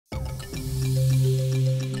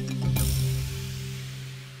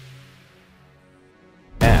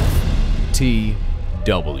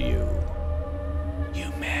FTW.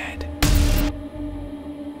 You mad?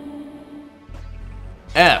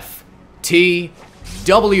 FTW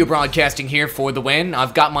broadcasting here for the win.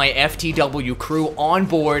 I've got my FTW crew on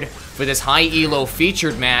board for this high elo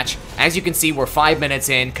featured match. As you can see, we're 5 minutes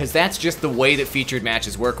in, because that's just the way that featured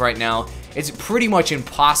matches work right now. It's pretty much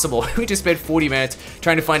impossible. We just spent 40 minutes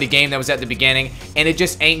trying to find a game that was at the beginning, and it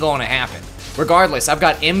just ain't going to happen. Regardless, I've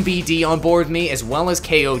got MBD on board with me as well as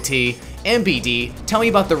KOT. MBD, tell me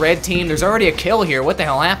about the red team. There's already a kill here. What the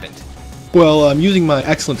hell happened? Well, using my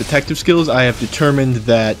excellent detective skills, I have determined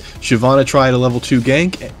that Shyvana tried a level 2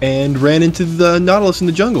 gank and ran into the Nautilus in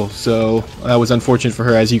the jungle. So that was unfortunate for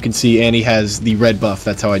her. As you can see, Annie has the red buff.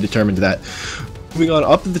 That's how I determined that. Moving on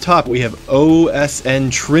up to the top, we have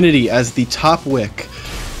OSN Trinity as the top wick.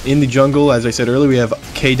 In the jungle, as I said earlier, we have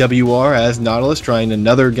KWR as Nautilus trying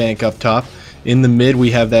another gank up top. In the mid,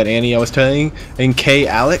 we have that Annie I was telling, and K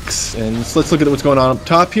Alex. And so let's look at what's going on up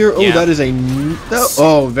top here. Oh, yeah. That is a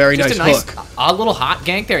very nice hook. A little hot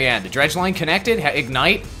gank there. Yeah, the dredge line connected,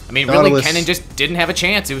 ignite. I mean, Nautilus, really, Kennen just didn't have a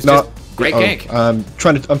chance. It was just great gank. I'm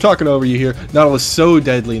talking over you here. Nautilus so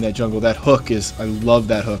deadly in that jungle. That hook is, I love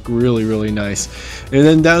that hook. Really, really nice. And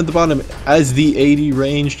then down at the bottom, as the 80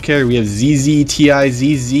 ranged carry, we have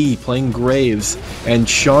ZZTIZZ playing Graves, and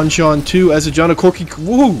Sean 2 as a John Corky.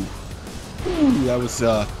 Woo! Ooh, that was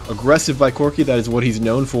aggressive by Corky. That is what he's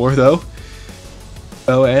known for, though.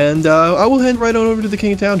 Oh, and I will hand right on over to the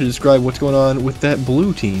King of Town to describe what's going on with that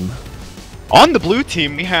blue team. On the blue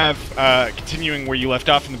team, we have, continuing where you left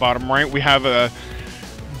off in the bottom right, we have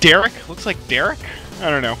Derek. Looks like Derek? I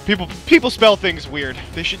don't know. People spell things weird.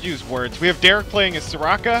 They should use words. We have Derek playing as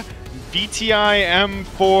Soraka, VTIM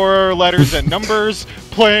 4 letters and numbers,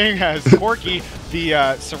 playing as Corky. The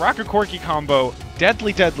Soraka-Corky combo,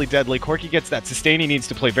 deadly, deadly, deadly. Corky gets that sustain he needs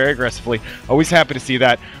to play very aggressively. Always happy to see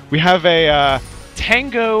that. We have a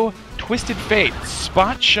Tango Twisted Fate,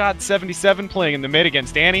 Spot Shot 77 playing in the mid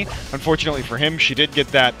against Annie. Unfortunately for him, she did get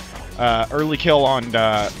that early kill on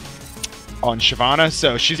Shyvana,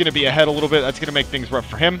 so she's going to be ahead a little bit. That's going to make things rough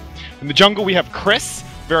for him. In the jungle, we have Chris,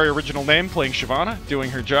 very original name, playing Shyvana,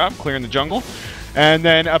 doing her job, clearing the jungle. And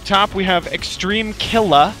then up top, we have Extreme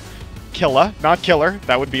Killa, not Killer,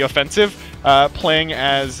 that would be offensive, playing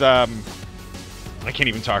as, I can't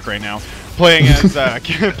even talk right now, playing as,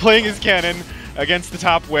 playing as Kennen against the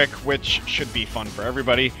top wick, which should be fun for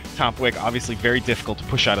everybody. Top wick, obviously very difficult to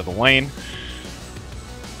push out of the lane.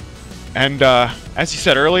 And as you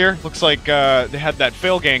said earlier, looks like they had that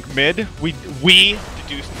fail gank mid. We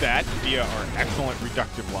deduced that via our excellent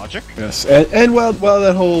reductive logic. Yes, and while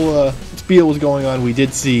that whole spiel was going on, we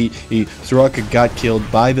did see Soraka got killed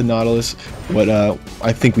by the Nautilus. But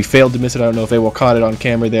I think we failed to miss it. I don't know if Awall caught it on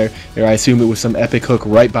camera there. I assume it was some epic hook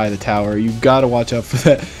right by the tower. You gotta watch out for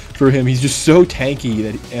that. For him, he's just so tanky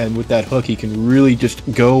that, and with that hook, he can really just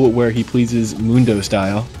go where he pleases, Mundo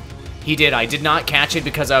style. He did. I did not catch it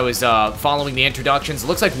because I was following the introductions. It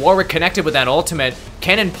looks like Warwick connected with that ultimate.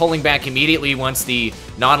 Kennen pulling back immediately once the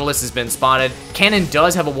Nautilus has been spotted. Kennen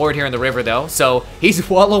does have a ward here in the river, though, so he's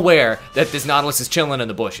well aware that this Nautilus is chilling in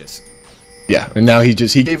the bushes. Yeah, and now he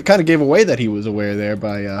kind of gave away that he was aware there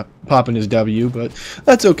by popping his W, but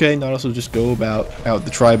that's okay. Nautilus will just go out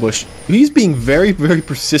the tri-bush. He's being very, very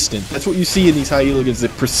persistent. That's what you see in these high elo games, the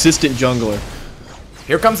persistent jungler.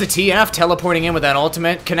 Here comes the TF teleporting in with that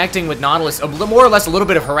ultimate, connecting with Nautilus. More or less a little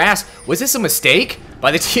bit of harass. Was this a mistake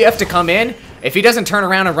by the TF to come in? If he doesn't turn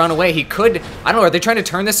around and run away, he could... I don't know, are they trying to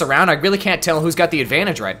turn this around? I really can't tell who's got the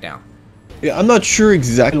advantage right now. Yeah, I'm not sure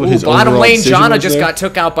exactly what his bottom overall lane decision Janna was just there. got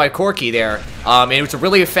took out by Corky there. And it was a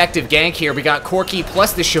really effective gank here. We got Corky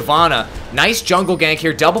plus the Shyvana. Nice jungle gank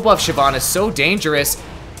here. Double buff Shyvana, so dangerous.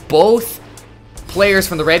 Both players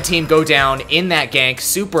from the red team go down in that gank.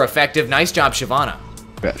 Super effective. Nice job, Shyvana.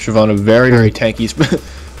 Yeah, Shyvana very, very tanky,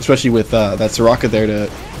 especially with that Soraka there to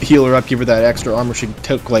heal her up, give her that extra armor. She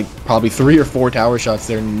took like probably 3 or 4 tower shots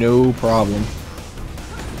there, no problem.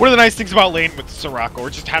 One of the nice things about lane with Soraka,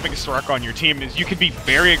 or just having a Soraka on your team, is you can be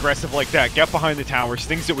very aggressive like that, get behind the towers,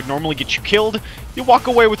 things that would normally get you killed, you walk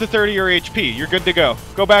away with a 30 or HP, you're good to go.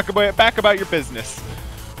 Go back about your business.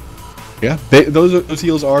 Yeah, those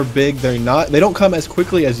heals are big. They don't come as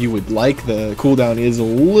quickly as you would like. The cooldown is a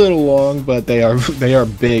little long, but they are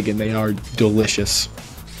big and they are delicious.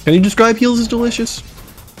 Can you describe heals as delicious?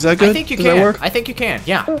 Is that good? I think you Does can. that work? I think you can.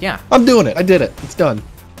 Yeah. I'm doing it. I did it. It's done.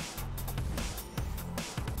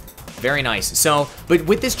 Very nice. So, but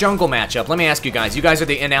with this jungle matchup, let me ask you guys are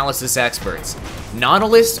the analysis experts.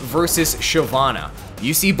 Nautilus versus Shyvana.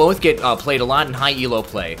 You see both get played a lot in high elo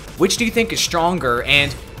play. Which do you think is stronger?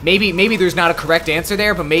 And maybe there's not a correct answer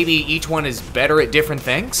there, but maybe each one is better at different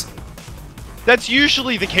things? That's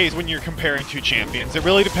usually the case when you're comparing two champions. It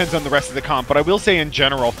really depends on the rest of the comp, but I will say in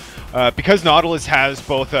general, because Nautilus has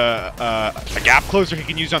both a gap closer he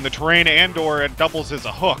can use on the terrain and/or it doubles as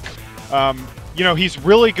a hook, you know, he's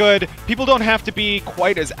really good. People don't have to be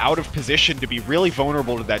quite as out of position to be really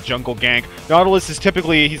vulnerable to that jungle gank. Nautilus is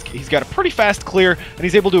typically, he's got a pretty fast clear, and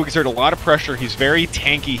he's able to exert a lot of pressure. He's very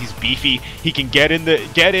tanky, he's beefy, he can get in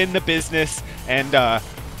the business, and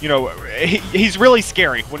you know, he's really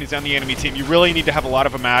scary when he's on the enemy team. You really need to have a lot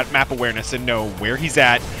of map awareness and know where he's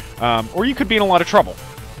at, or you could be in a lot of trouble.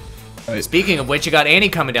 Speaking of which, you got Annie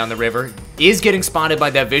coming down the river. Is getting spotted by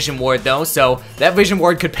that vision ward though, so that vision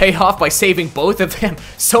ward could pay off by saving both of them.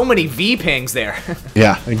 So many V pings there.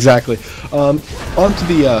 Yeah, exactly. On to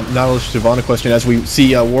the Nautilus Shyvana question, as we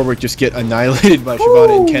see Warwick just get annihilated by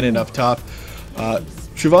Shyvana and Kennen up top.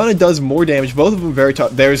 Shyvana does more damage, both of them very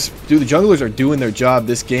tough. The junglers are doing their job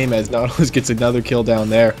this game as Nautilus gets another kill down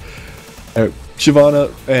there.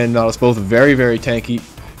 Shyvana and Nautilus both very, very tanky.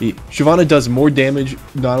 Shyvana does more damage,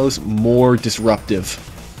 Nautilus more disruptive.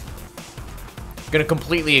 Gonna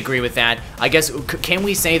completely agree with that. I guess, can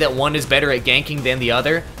we say that one is better at ganking than the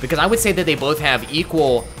other? Because I would say that they both have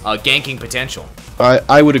equal ganking potential.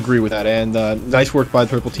 I would agree with that, and nice work by the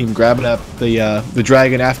purple team grabbing up the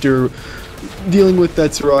dragon after dealing with that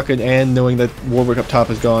Soraka and knowing that Warwick up top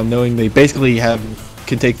is gone, knowing they basically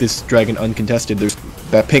can take this dragon uncontested. There's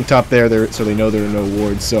that pink top there, so they know there are no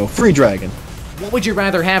wards, so free dragon. What would you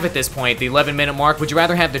rather have at this point, the 11-minute mark? Would you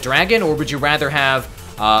rather have the dragon, or would you rather have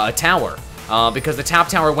a tower? Because the top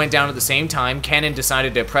tower went down at the same time, Kennen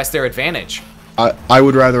decided to press their advantage. I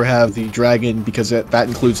would rather have the dragon because that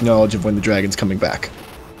includes knowledge of when the dragon's coming back.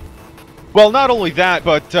 Well, not only that,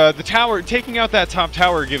 but the tower, taking out that top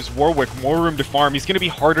tower gives Warwick more room to farm. He's going to be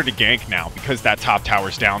harder to gank now because that top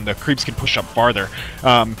tower's down. The creeps can push up farther.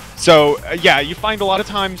 Yeah, you find a lot of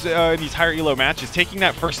times in these higher elo matches, taking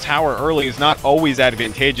that first tower early is not always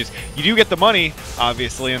advantageous. You do get the money,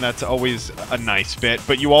 obviously, and that's always a nice bit,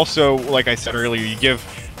 but you also, like I said earlier, you give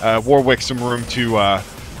Warwick some room to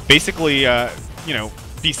basically, you know,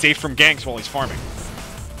 be safe from ganks while he's farming.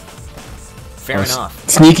 Fair enough.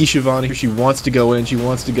 Sneaky Shyvana, she wants to go in,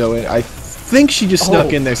 I think she just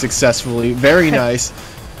snuck in there successfully. Very nice.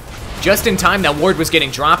 Just in time, that ward was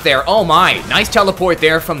getting dropped there. Oh my, nice teleport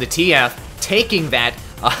there from the TF, taking that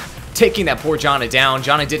poor Janna down.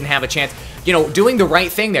 Janna didn't have a chance. You know, doing the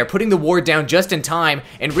right thing there, putting the ward down just in time,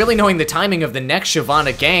 and really knowing the timing of the next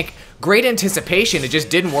Shyvana gank. Great anticipation, it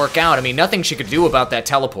just didn't work out. I mean, nothing she could do about that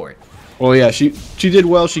teleport. Well, yeah, she did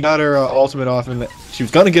well. She got her ultimate off, and she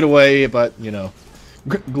was going to get away, but, you know,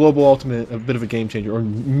 global ultimate, a bit of a game changer, or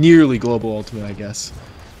nearly global ultimate, I guess.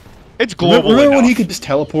 It's global Remember when he could just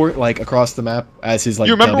teleport, like, across the map as his, like,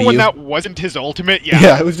 You remember W? when that wasn't his ultimate? Yeah.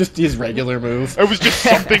 Yeah, it was just his regular move. It was just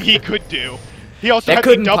something he could do. He also that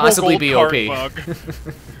had the double gold be card OP. bug.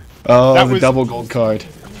 Oh, the double gold card.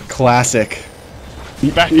 Classic.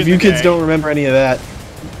 If you kids don't remember any of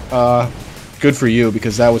that, good for you,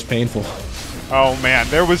 because that was painful. Oh man,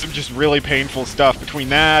 there was some just really painful stuff between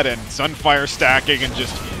that and Sunfire stacking and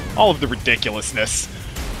just all of the ridiculousness.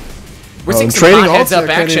 We're seeing some hot heads-up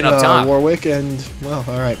action up top. Warwick and, well,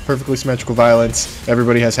 alright, perfectly symmetrical violence.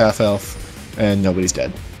 Everybody has half health, and nobody's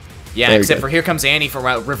dead. Yeah, Very except good. for here comes Annie for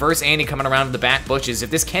reverse Annie coming around to the back bushes. If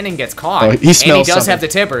this Kennen gets caught, he Annie does something. have the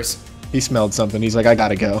tippers. He smelled something. He's like, I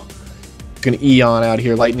gotta go. Gonna E on out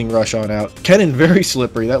here, lightning rush on out. Kennen very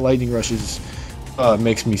slippery. That lightning rush is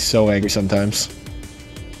makes me so angry sometimes.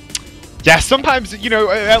 Yeah, sometimes, you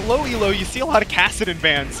know, at low elo, you see a lot of Kassadin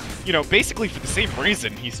bans, you know, basically for the same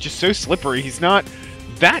reason. He's just so slippery. He's not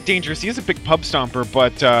that dangerous. He is a big pub stomper,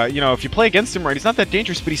 but, you know, if you play against him right, he's not that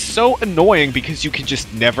dangerous, but he's so annoying because you can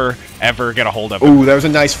just never, ever get a hold of him. Ooh, that was a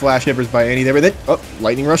nice flash hippers by Annie there, but then, oh,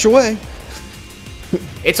 lightning rush away.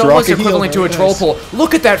 It's almost equivalent to a troll pull.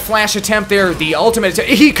 Look at that flash attempt there, the ultimate.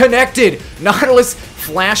 He connected! Nautilus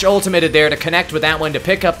flash ultimated there to connect with that one to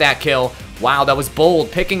pick up that kill. Wow, that was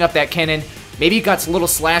bold, picking up that Kennen. Maybe he got a little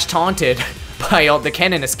slash taunted by the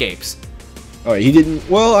Kennen escapes. Alright, he didn't,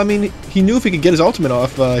 well, I mean, he knew if he could get his ultimate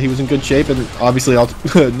off, he was in good shape, and obviously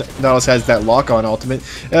Nautilus has that lock-on ultimate,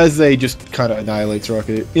 as they just kind of annihilate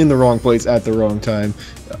Soraka in the wrong place at the wrong time.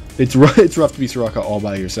 It's rough to be Soraka all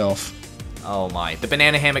by yourself. Oh my, the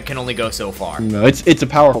banana hammock can only go so far. No, it's a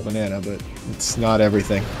powerful banana, but it's not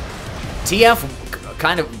everything. TF,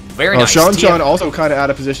 kind of very nice. Sean also kind of out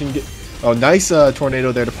of position. Oh, nice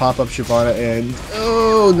tornado there to pop up Shyvana, and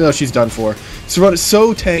oh no, she's done for. Shyvana's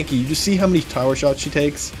so tanky. You just see how many tower shots she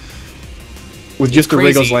takes with just the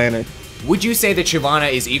Wriggles lantern. Would you say that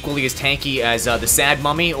Shyvana is equally as tanky as the Sad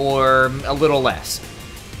Mummy, or a little less?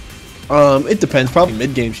 It depends. Probably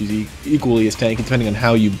mid game she's equally as tanky, depending on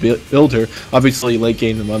how you build her. Obviously, late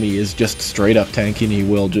game the Mummy is just straight up tanky, and he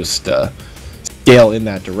will just scale in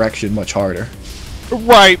that direction much harder.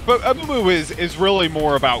 Right, but Amumu is really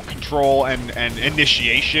more about control and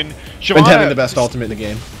initiation. Shyvana, and having the best ultimate in the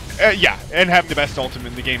game. Yeah, and having the best ultimate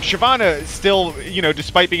in the game. Shyvana still, you know,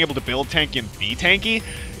 despite being able to build tanky and be tanky,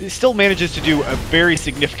 still manages to do a very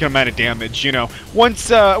significant amount of damage. You know, once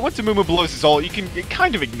Amumu blows his ult, you can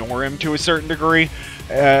kind of ignore him to a certain degree.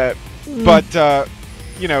 But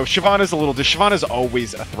you know, Shyvana's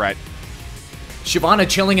always a threat. Shyvana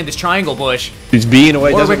chilling in this triangle bush. He's being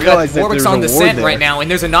away. Doesn't realize that Warwick's there's on the a ward scent there. right now, and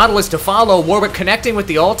there's a Nautilus to follow. Warwick connecting with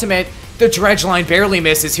the ultimate. The dredge line barely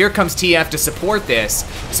misses. Here comes TF to support this.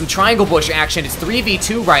 Some triangle bush action. It's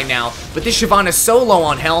 3v2 right now, but this Shyvana's so low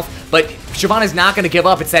on health, but Shyvana's not going to give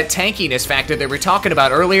up. It's that tankiness factor that we were talking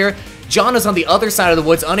about earlier. Janna's on the other side of the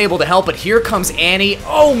woods, unable to help, but here comes Annie.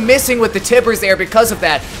 Oh, missing with the tippers there because of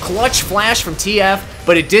that clutch flash from TF,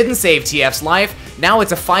 but it didn't save TF's life. Now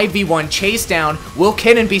it's a 5v1 chase down. Will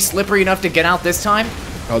Kinnan be slippery enough to get out this time?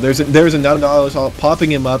 Oh, there's a Nautilus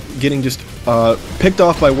popping him up, getting just picked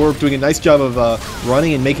off by Warp, doing a nice job of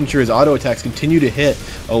running and making sure his auto attacks continue to hit.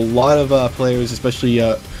 A lot of players, especially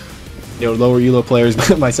lower elo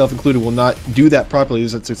players, myself included, will not do that properly.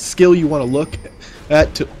 It's a skill you want to look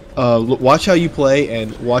at to watch how you play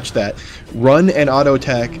and watch that. Run and auto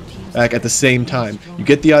attack at the same time. You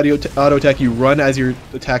get the auto attack, you run as your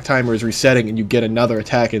attack timer is resetting, and you get another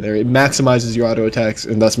attack in there. It maximizes your auto attacks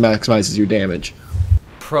and thus maximizes your damage.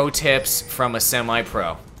 Pro tips from a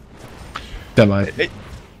semi-pro.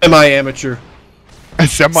 Semi-amateur.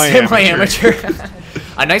 Semi-amateur.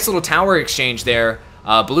 A nice little tower exchange there.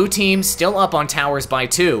 Blue team still up on towers by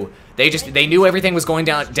 2. They knew everything was going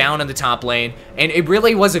down in the top lane, and it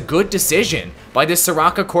really was a good decision by this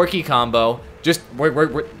Soraka Corki combo.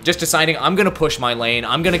 We're just deciding, I'm gonna push my lane.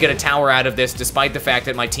 I'm gonna get a tower out of this, despite the fact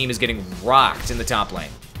that my team is getting rocked in the top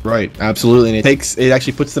lane. Right, absolutely, and it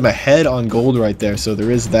actually puts them ahead on gold right there. So there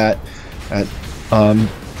is that.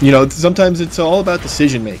 You know, sometimes it's all about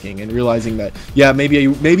decision making and realizing that, yeah, maybe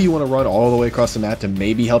you want to run all the way across the map to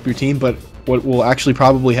maybe help your team, but what will actually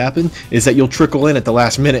probably happen is that you'll trickle in at the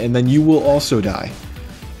last minute, and then you will also die.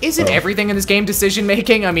 Isn't everything in this game decision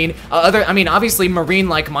making? I mean, obviously Marine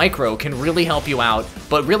like Micro can really help you out,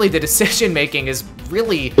 but really the decision making is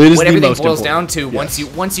really what everything boils down to. Yes.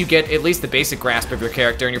 Once you get at least the basic grasp of your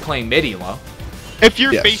character and you're playing mid elo. If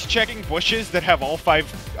you're base checking bushes that have all five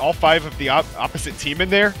of the opposite team in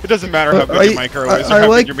there, it doesn't matter how good your micro is or how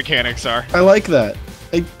good your mechanics are. I like that.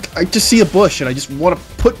 I just see a bush and I just want to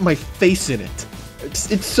put my face in it.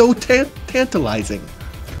 It's so tantalizing.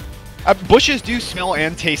 Bushes do smell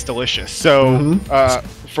and taste delicious, so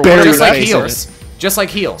for just like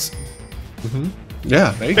heals.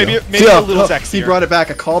 Yeah, there you go. Maybe a little sexier. He brought it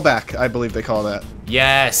back, a callback, I believe they call that.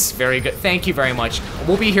 Yes, very good. Thank you very much.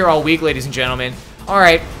 We'll be here all week, ladies and gentlemen.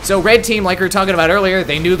 Alright, so red team, like we were talking about earlier,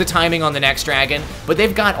 they knew the timing on the next dragon, but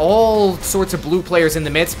they've got all sorts of blue players in the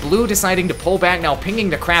midst. Blue deciding to pull back, now pinging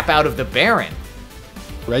the crap out of the Baron.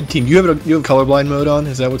 Red team, you have colorblind mode on?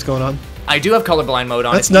 Is that what's going on? I do have colorblind mode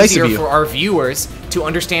on. That's it's nice easier of you. for our viewers to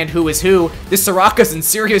understand who is who. This Soraka's in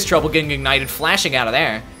serious trouble getting ignited, flashing out of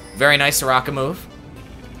there. Very nice Soraka move.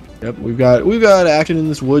 Yep, we've got action in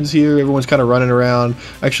this woods here. Everyone's kind of running around.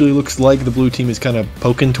 Actually, looks like the blue team is kind of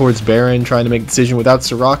poking towards Baron, trying to make a decision without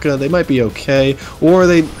Soraka. They might be okay, or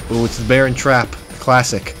it's the Baron trap,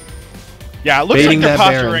 classic. Yeah, it looks like they're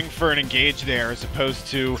posturing for an engage there as opposed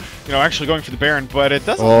to actually going for the Baron, but it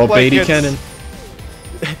doesn't look like Beatty Cannon.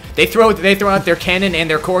 They throw out their cannon and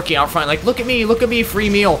their Corki out front, like, look at me,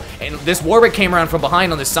 free meal. And this Warwick came around from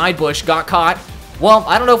behind on the side bush, got caught. Well,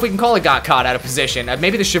 I don't know if we can call it got caught out of position.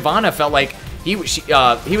 Maybe the Shyvana felt like he was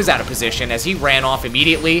out of position as he ran off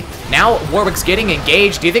immediately. Now Warwick's getting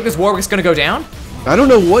engaged. Do you think this Warwick's going to go down? I don't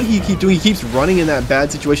know what he keeps doing. He keeps running in that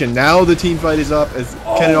bad situation. Now the team fight is up as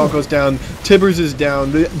Cannon ult goes down. Tibbers is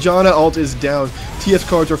down. The Janna ult is down. TF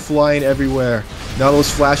cards are flying everywhere.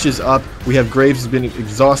 Nautilus flashes up. We have Graves has been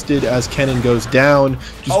exhausted as Cannon goes down.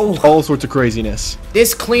 Just all sorts of craziness.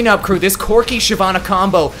 This cleanup crew, this Corki Shyvana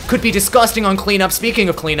combo could be disgusting on cleanup. Speaking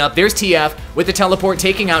of cleanup, there's TF with the teleport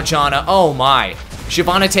taking out Janna. Oh my.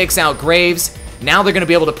 Shyvana takes out Graves. Now they're going to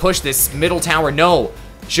be able to push this middle tower. No.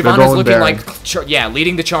 Shyvana's looking like,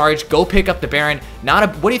 leading the charge. Go pick up the Baron.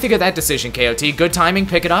 What do you think of that decision, KOT? Good timing,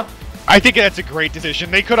 pick it up? I think that's a great decision.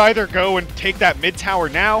 They could either go and take that mid tower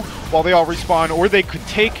now while they all respawn, or they could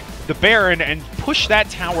take the Baron and push that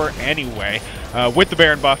tower anyway with the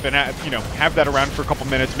Baron buff and have that around for a couple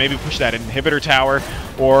minutes, maybe push that inhibitor tower,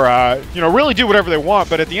 or really do whatever they want.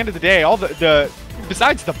 But at the end of the day, all the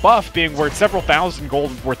besides the buff being worth several thousand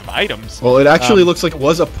gold worth of items. Well, it actually looks like it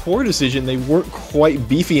was a poor decision. They weren't quite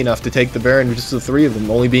beefy enough to take the Baron with just the 3 of them,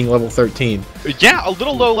 only being level 13. Yeah, a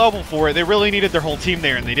little low level for it. They really needed their whole team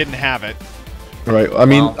there, and they didn't have it. Right. I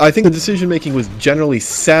mean, I think the decision-making was generally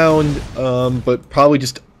sound, but probably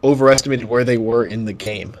just overestimated where they were in the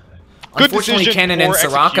game. Unfortunately, Kennen and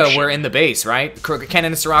Soraka were in the base, right? Kennen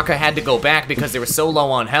and Soraka had to go back because they were so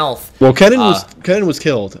low on health. Well, Kennen was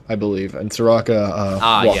killed, I believe, and Soraka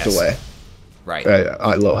walked away. Right.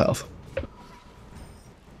 At low health.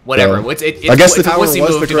 Whatever. So, I guess the tower was the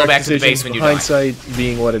correct to go back to the decision, base when you die. hindsight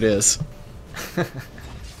being what it is.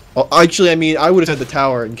 Well, actually, I mean, I would have said the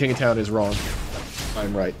tower and King of Town is wrong.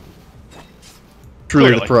 I'm right. Truly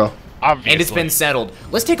Clearly. the pro. Obviously. And it's been settled.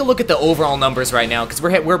 Let's take a look at the overall numbers right now, because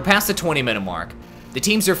we're past the 20-minute mark. The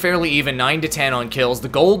teams are fairly even, 9 to 10 on kills. The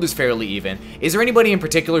gold is fairly even. Is there anybody in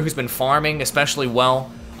particular who's been farming especially well,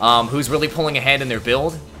 who's really pulling ahead in their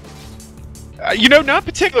build? You know, not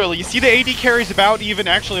particularly. You see the AD carries about even,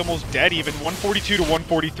 actually almost dead even, 142 to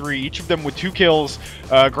 143, each of them with 2 kills.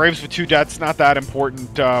 Graves with 2 deaths, not that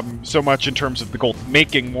important so much in terms of the gold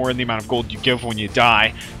making, more in the amount of gold you give when you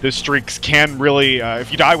die. Those streaks can really,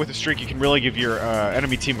 if you die with a streak, you can really give your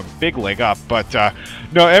enemy team a big leg up. But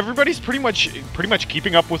no, everybody's pretty much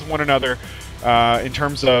keeping up with one another in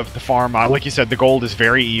terms of the farm. Like you said, the gold is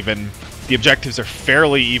very even. The objectives are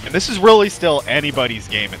fairly even. This is really still anybody's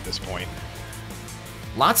game at this point.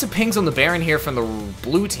 Lots of pings on the Baron here from the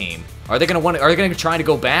blue team. Are they gonna try to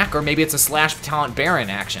go back, or maybe it's a slash taunt Baron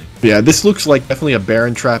action? Yeah, this looks like definitely a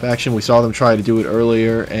Baron trap action. We saw them try to do it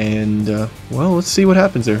earlier, and well, let's see what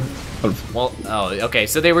happens there. Well, oh, okay.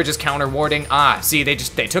 So they were just counter warding. Ah, see, they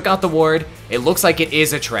took out the ward. It looks like it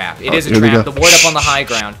is a trap. It is a trap. The ward up on the high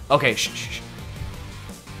ground. Okay, shh.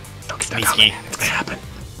 Don't get that coming. It's gonna happen.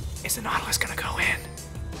 Is the Nautilus gonna go in?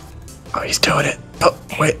 Oh, he's doing it. Oh,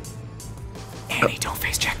 wait. Annie, don't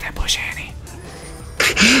face check that bush, Annie.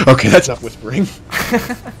 Okay, that's enough whispering.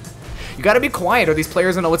 You gotta be quiet or these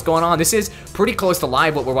players don't know what's going on. This is pretty close to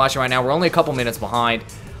live what we're watching right now. We're only a couple minutes behind.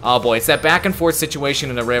 Oh boy, it's that back and forth situation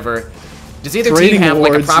in the river. Does either team have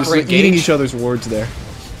like a proper engage? Eating each other's wards there.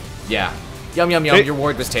 Yeah. Yum, yum, yum. Your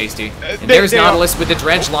ward was tasty. And there's Nautilus with the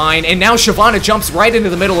dredge line. And now Shyvana jumps right into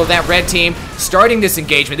the middle of that red team, starting this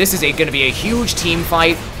engagement. This is going to be a huge team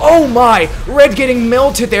fight. Oh my! Red getting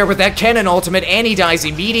melted there with that Kennen ultimate. Annie dies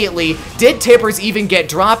immediately. Did Tibbers even get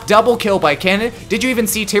dropped? Double kill by Kennen. Did you even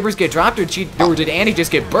see Tibbers get dropped, or did Annie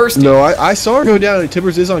just get bursted? No, I saw her go down, and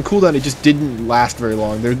Tibbers is on cooldown. It just didn't last very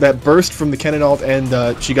long. There's that burst from the Kennen ult,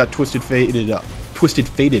 and she got twisted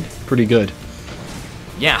faded pretty good.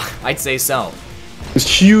 Yeah, I'd say so. This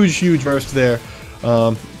huge burst there.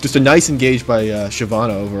 Just a nice engage by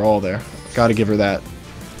Shyvana overall there. Gotta give her that.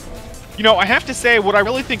 You know, I have to say, what I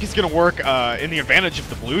really think is going to work in the advantage of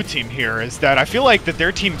the blue team here is that I feel like that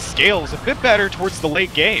their team scales a bit better towards the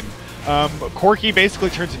late game. Corki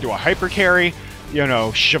basically turns into a hyper carry. You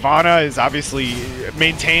know, Shyvana is obviously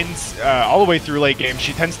maintains all the way through late game.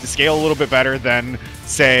 She tends to scale a little bit better than,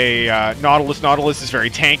 say, Nautilus. Nautilus is very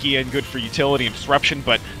tanky and good for utility and disruption,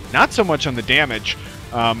 but not so much on the damage.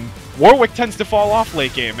 Warwick tends to fall off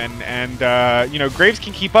late game, and you know, Graves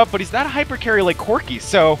can keep up, but he's not a hyper carry like Corki.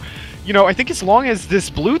 So, you know, I think as long as this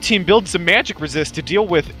blue team builds some magic resist to deal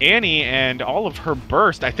with Annie and all of her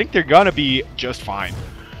burst, I think they're gonna be just fine.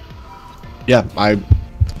 Yeah,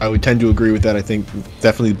 I would tend to agree with that. I think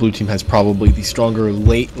definitely the blue team has probably the stronger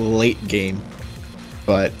late game,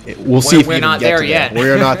 but we'll see if we even get to that.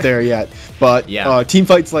 We're not there yet. But yeah. Team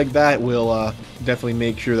fights like that will definitely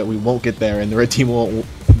make sure that we won't get there, and the red team won't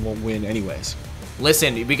win anyways.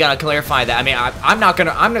 Listen, we gotta clarify that. I mean, I'm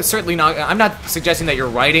not suggesting that you're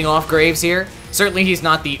writing off Graves here. Certainly, he's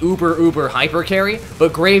not the uber hyper carry,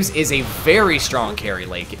 but Graves is a very strong carry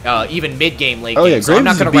even mid game late game. Yeah, so I'm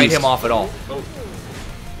not gonna write him off at all.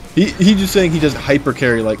 He's just saying he does hyper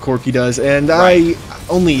carry like Corki does, and right. I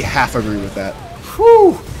only half agree with that.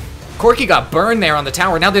 Whew! Corki got burned there on the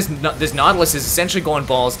tower. Now this Nautilus is essentially going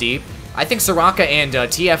balls deep. I think Soraka and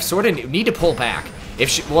TF sort of need to pull back.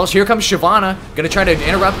 Well, here comes Shyvana, gonna try to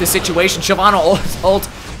interrupt the situation. Shyvana ult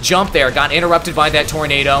jump there, got interrupted by that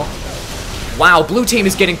tornado. Wow, blue team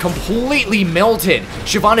is getting completely melted.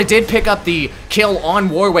 Shyvana did pick up the kill on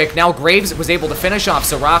Warwick. Now Graves was able to finish off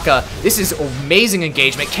Soraka. This is amazing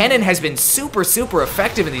engagement. Kennen has been super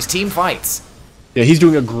effective in these team fights. Yeah, he's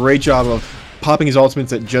doing a great job of popping his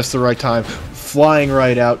ultimates at just the right time, flying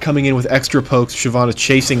right out, coming in with extra pokes. Shyvana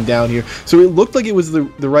chasing down here. So it looked like it was the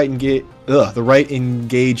right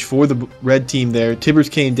engage for the red team there. Tibbers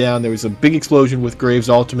came down. There was a big explosion with Graves'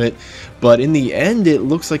 ultimate, but in the end, it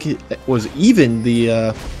looks like it was even. The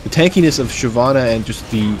tankiness of Shyvana and just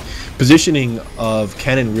the positioning of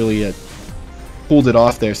Kennen really pulled it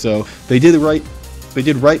off there. So they did right. They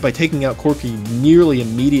did right by taking out Corki nearly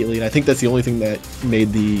immediately, and I think that's the only thing that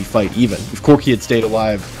made the fight even. If Corki had stayed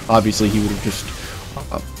alive, obviously he would have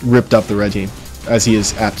just ripped up the red team, as he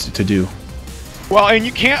is apt to do. Well, and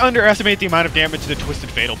you can't underestimate the amount of damage that Twisted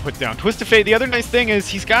Fate will put down. Twisted Fate, the other nice thing is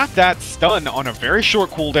he's got that stun on a very short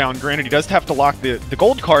cooldown. Granted, he does have to lock the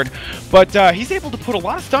gold card, but he's able to put a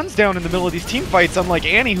lot of stuns down in the middle of these team fights, unlike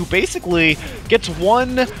Annie, who basically gets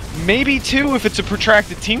one, maybe two if it's a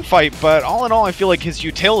protracted team fight, but all in all, I feel like his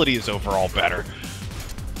utility is overall better.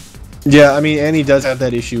 Yeah, I mean, Annie does have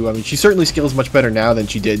that issue. I mean, she certainly scales much better now than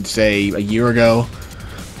she did, say, a year ago,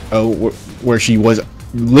 where she was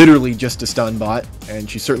literally just a stun bot, and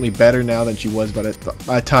she's certainly better now than she was, but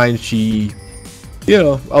at times she, you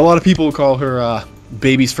know, a lot of people call her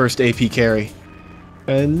baby's first AP carry,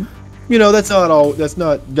 and you know, that's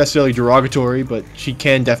not necessarily derogatory, but she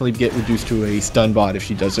can definitely get reduced to a stun bot if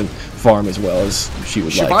she doesn't farm as well as she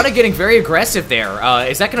would like. Shyvana getting very aggressive there.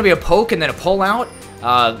 Is that going to be a poke and then a pull out?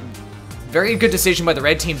 Very good decision by the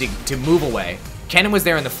red team to move away. Kennen was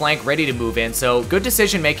there in the flank, ready to move in, so good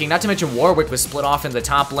decision making. Not to mention Warwick was split off in the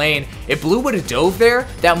top lane. If Blue would have dove there,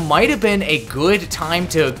 that might have been a good time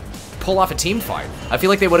to pull off a team fight. I feel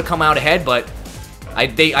like they would have come out ahead, but I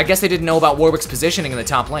guess they didn't know about Warwick's positioning in the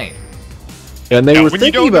top lane. And they were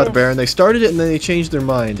thinking about the Baron. They started it and then they changed their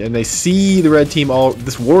mind. And they see the red team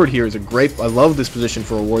this ward here is a great. I love this position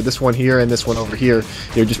for a ward. This one here and this one over here.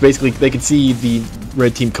 They're just basically, they can see the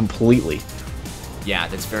red team completely. Yeah,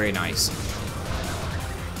 that's very nice.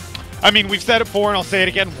 I mean, we've said it before, and I'll say it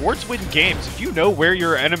again. Wards win games. If you know where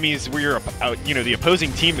your enemies, the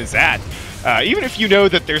opposing team is at, even if you know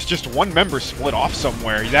that there's just one member split off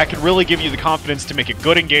somewhere, that can really give you the confidence to make a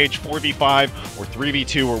good engage 4v5 or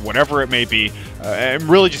 3v2 or whatever it may be, and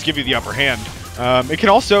really just give you the upper hand. It can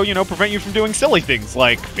also, you know, prevent you from doing silly things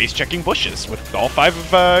like face-checking bushes with all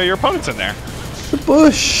 5 of your opponents in there. The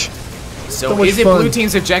bush! So is it Blue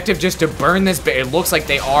Team's objective just to burn this? It looks like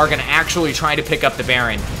they are going to actually try to pick up the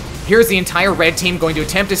Baron. Here's the entire red team going to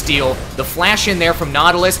attempt to steal. The flash in there from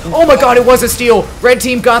Nautilus. Oh my god, it was a steal. Red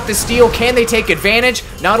team got the steal. Can they take advantage?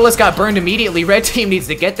 Nautilus got burned immediately. Red team needs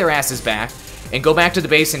to get their asses back and go back to the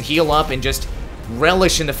base and heal up and just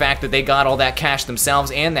relish in the fact that they got all that cash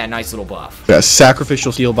themselves and that nice little buff. Yeah,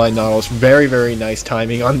 sacrificial steal by Nautilus. Very, very nice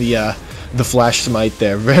timing on the flash smite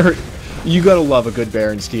there. You gotta love a good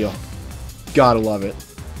Baron steal. Gotta love it.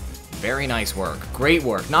 Very nice work. Great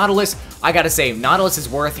work. Nautilus, I gotta say, Nautilus is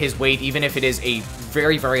worth his weight, even if it is a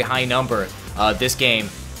very, very high number this game.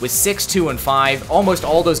 With 6, 2, and 5, almost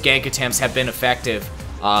all those gank attempts have been effective.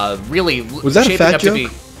 Really was that shaping a fat up joke? to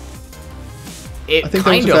be. It I think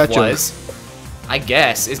kind that was a of fat was. joke. I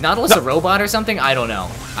guess. Is Nautilus a robot or something? I don't know.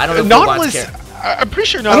 I don't know if Nautilus, robots care. I'm pretty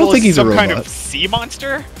sure Nautilus think he's is some a kind robot. of sea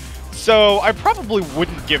monster. So I probably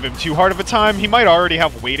wouldn't give him too hard of a time. He might already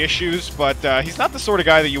have weight issues, but he's not the sort of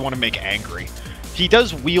guy that you want to make angry. He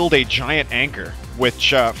does wield a giant anchor,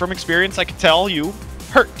 which, from experience, I can tell you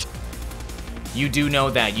hurt. You do know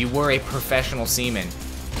that. You were a professional seaman.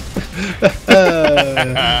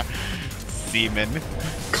 Seaman.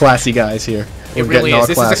 Classy guys here. It We're really getting all is.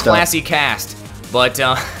 This is a classed up. classy cast. But,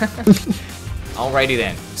 alrighty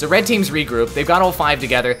then. So red team's regroup. They've got all 5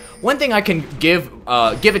 together. One thing I can give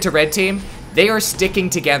it to red team, they are sticking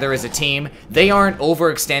together as a team. They aren't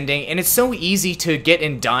overextending, and it's so easy to get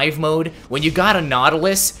in dive mode when you got a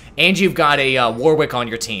Nautilus and you've got a Warwick on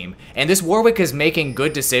your team. And this Warwick is making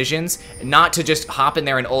good decisions, not to just hop in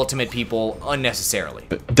there and ultimate people unnecessarily.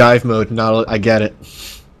 Dive mode, I get it.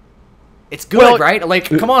 It's good, right? Like,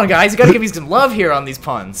 come on, guys. You gotta give me some love here on these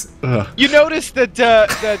puns. You noticed that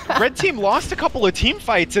that red team lost a couple of team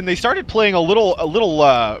fights, and they started playing a little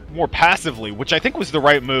more passively, which I think was the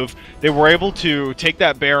right move. They were able to take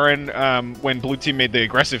that Baron when blue team made the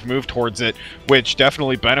aggressive move towards it, which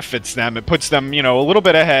definitely benefits them. It puts them, you know, a little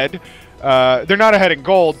bit ahead. They're not ahead in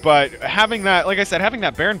gold, but having that, like I said, having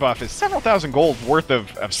that Baron buff is several thousand gold worth of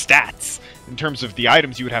stats in terms of the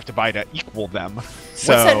items you would have to buy to equal them.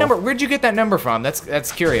 So, what's that number? Where'd you get that number from?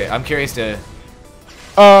 That's curious. I'm curious to.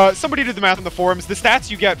 Somebody did the math on the forums. The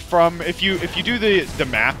stats you get from if you do the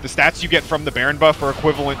math, the stats you get from the Baron buff are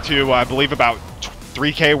equivalent to I believe about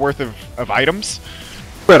 3K worth of items.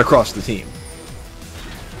 Spread across the team.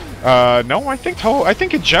 No, I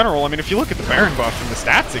think in general. I mean, if you look at the Baron buff and the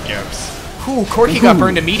stats it gives, Ooh, Corky got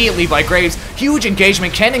burned immediately by Graves. Huge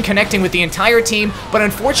engagement. Kennen connecting with the entire team, but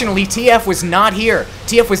unfortunately, TF was not here.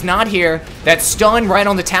 TF was not here. That stun right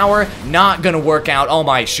on the tower, not gonna work out. Oh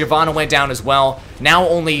my, Shyvana went down as well. Now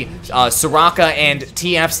only Soraka and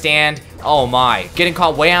TF stand. Oh my, getting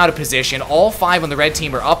caught way out of position. All 5 on the red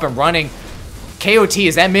team are up and running. KOT,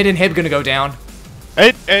 is that mid inhib gonna go down?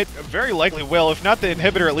 It very likely will, if not the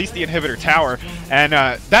inhibitor, at least the inhibitor tower. And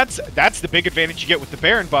that's the big advantage you get with the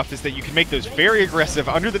Baron buff, is that you can make those very aggressive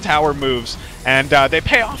under the tower moves, and they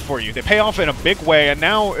pay off for you. They pay off in a big way, and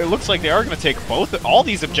now it looks like they are going to take all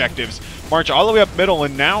these objectives, march all the way up middle,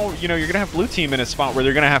 and now you're going to have blue team in a spot where they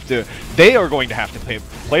are going to have to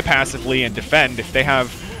play passively and defend if they have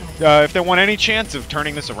if they want any chance of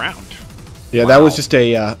turning this around. Yeah, wow. That was just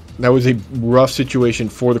a rough situation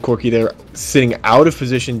for the Corky there. Sitting out of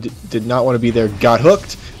position, did not want to be there. Got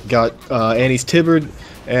hooked, got Annie's Tibbered,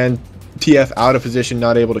 and TF out of position,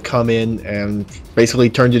 not able to come in, and basically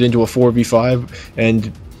turned it into a 4v5.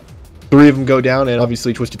 And 3 of them go down, and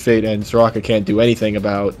obviously Twisted Fate and Soraka can't do anything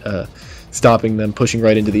about stopping them pushing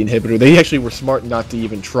right into the inhibitor. They actually were smart not to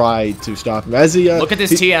even try to stop him. As look at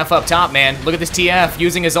this TF up top, man. Look at this TF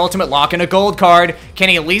using his ultimate, locking a gold card. Can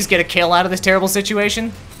he at least get a kill out of this terrible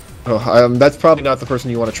situation? Oh, that's probably not the person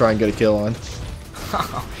you want to try and get a kill on.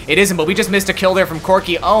 It isn't, but we just missed a kill there from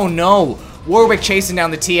Corky. Oh no. Warwick chasing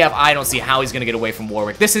down the TF. I don't see how he's going to get away from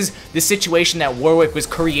Warwick. This is the situation that Warwick was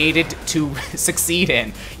created to succeed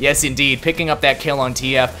in. Yes, indeed. Picking up that kill on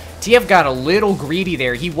TF. TF got a little greedy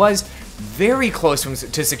there. He was very close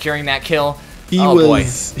to securing that kill. He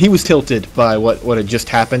was tilted by what had just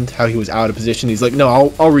happened, how he was out of position. He's like,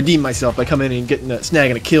 no, I'll redeem myself by coming in and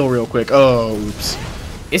snagging a kill real quick. Oh, oops.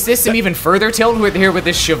 Is this some even further tilt here with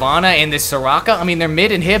this Shyvana and this Soraka? I mean, their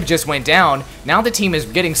mid and inhib just went down. Now the team is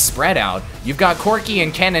getting spread out. You've got Corky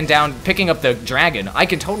and Kennen down picking up the dragon. I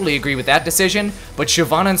can totally agree with that decision, but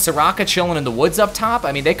Shyvana and Soraka chilling in the woods up top,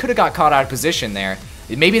 I mean, they could have got caught out of position there.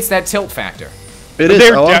 Maybe it's that tilt factor. It is.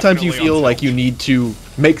 A lot of times you feel like you need to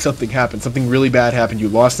make something happen. Something really bad happened. You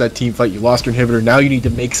lost that team fight. You lost your inhibitor. Now you need to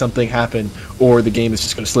make something happen, or the game is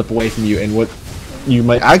just going to slip away from you. And what you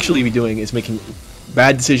might actually be doing is making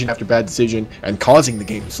bad decision after bad decision and causing the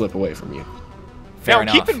game to slip away from you. Fair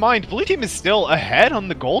enough. Keep in mind, blue team is still ahead on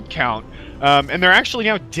the gold count, and they're actually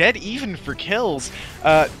now dead even for kills.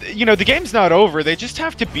 You know, the game's not over. They just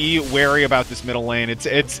have to be wary about this middle lane.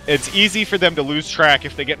 It's easy for them to lose track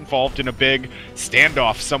if they get involved in a big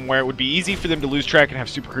standoff somewhere. It would be easy for them to lose track and have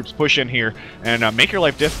super groups push in here and make your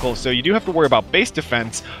life difficult. So you do have to worry about base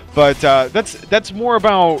defense, but that's more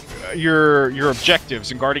about your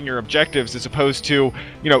objectives and guarding your objectives as opposed to,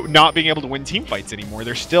 you know, not being able to win team fights anymore.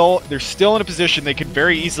 They're still in a position they could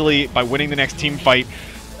very easily, by winning the next team fight,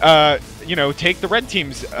 you know, take the red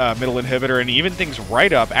team's middle inhibitor and even things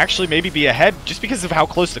right up, actually maybe be ahead just because of how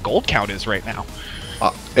close the gold count is right now.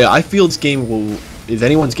 I feel this game is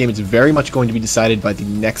anyone's game. It's very much going to be decided by the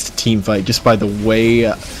next team fight, just by the way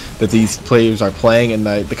that these players are playing and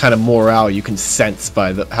the kind of morale you can sense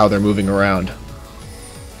by how they're moving around.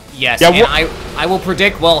 Yes, yeah, and I will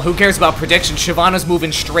predict, well, who cares about predictions? Shyvana's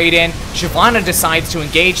moving straight in. Shyvana decides to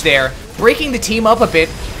engage there, breaking the team up a bit,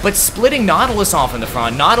 but splitting Nautilus off in the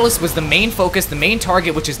front. Nautilus was the main focus, the main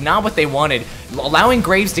target, which is not what they wanted, allowing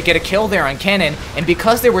Graves to get a kill there on Kennen, and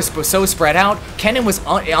because they were so spread out, Kennen was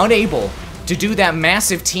unable to do that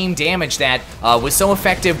massive team damage that was so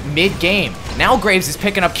effective mid-game. Now Graves is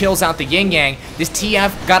picking up kills out the yin-yang. This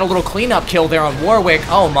TF got a little cleanup kill there on Warwick.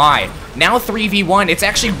 Oh my. Now 3v1. It's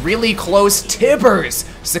actually really close. Tibbers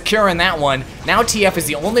securing that one. Now TF is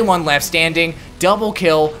the only one left standing. Double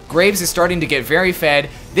kill. Graves is starting to get very fed.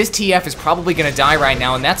 This TF is probably going to die right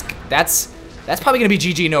now, and that's probably going to be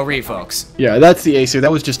GG no re, folks. Yeah, that's the ace here.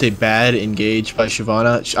 That was just a bad engage by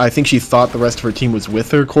Shyvana. I think she thought the rest of her team was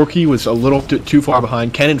with her. Corky was a little too far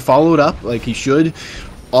behind. Kennen followed up like he should.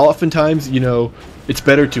 Oftentimes, you know, it's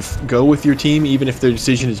better to go with your team even if their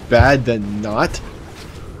decision is bad than not,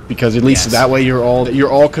 because at least that way you're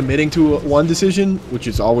all committing to one decision, which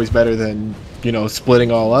is always better than, you know,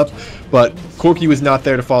 splitting all up. But Corky was not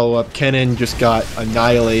there to follow up. Kennen just got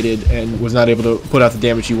annihilated and was not able to put out the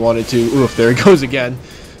damage he wanted to. Oof, there he goes again.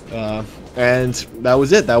 And that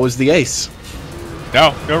was it. That was the ace.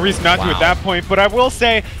 No reason not to at that point, but I will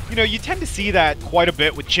say, you know, you tend to see that quite a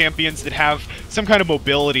bit with champions that have some kind of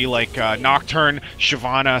mobility, like Nocturne,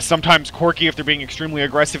 Shyvana, sometimes Corky if they're being extremely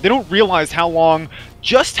aggressive. They don't realize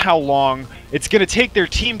just how long it's going to take their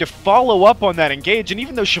team to follow up on that engage, and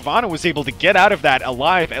even though Shyvana was able to get out of that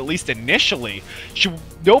alive, at least initially,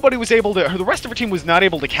 nobody was able to, the rest of her team was not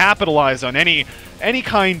able to capitalize on any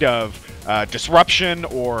kind of disruption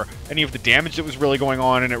or any of the damage that was really going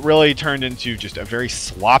on, and it really turned into just a very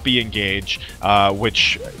sloppy engage,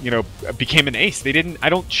 which, you know, became an ace. She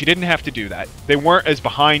didn't have to do that. They weren't as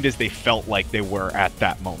behind as they felt like they were at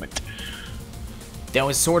that moment. That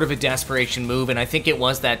was sort of a desperation move, and I think it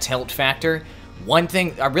was that tilt factor. One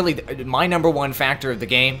thing, my number one factor of the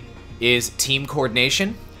game is team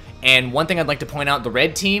coordination. And one thing I'd like to point out, the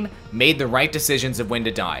red team made the right decisions of when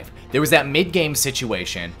to dive. There was that mid-game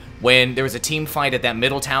situation when there was a team fight at that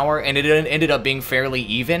middle tower and it ended up being fairly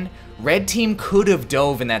even. Red team could have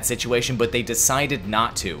dove in that situation, but they decided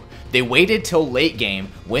not to. They waited till late game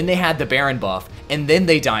when they had the Baron buff, and then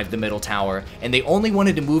they dived the middle tower, and they only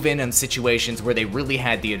wanted to move in situations where they really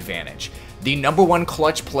had the advantage. The number one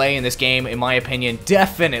clutch play in this game, in my opinion,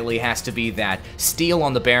 definitely has to be that steal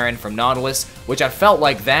on the Baron from Nautilus, which I felt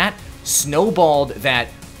like that snowballed that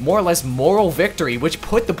more or less moral victory, which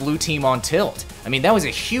put the blue team on tilt. I mean, that was a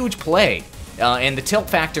huge play, and the tilt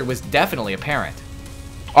factor was definitely apparent.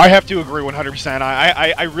 I have to agree 100%.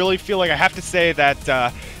 I really feel like I have to say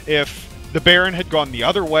that if the Baron had gone the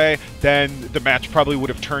other way, then the match probably would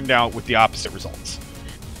have turned out with the opposite results.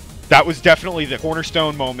 That was definitely the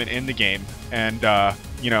cornerstone moment in the game, and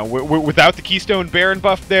you know, without the Keystone Baron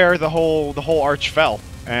buff there, the whole arch fell,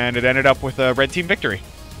 and it ended up with a red team victory.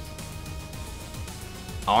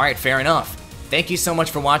 Alright, fair enough. Thank you so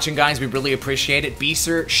much for watching, guys. We really appreciate it. Be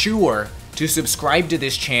sure to subscribe to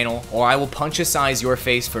this channel, or I will punch-size your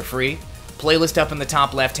face for free. Playlist up in the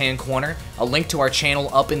top left-hand corner. A link to our channel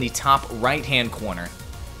up in the top right-hand corner.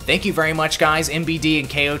 Thank you very much, guys, MBD and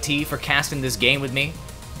KOT, for casting this game with me.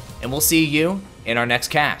 And we'll see you in our next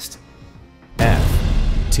cast.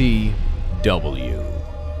 FTW.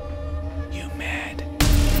 You man.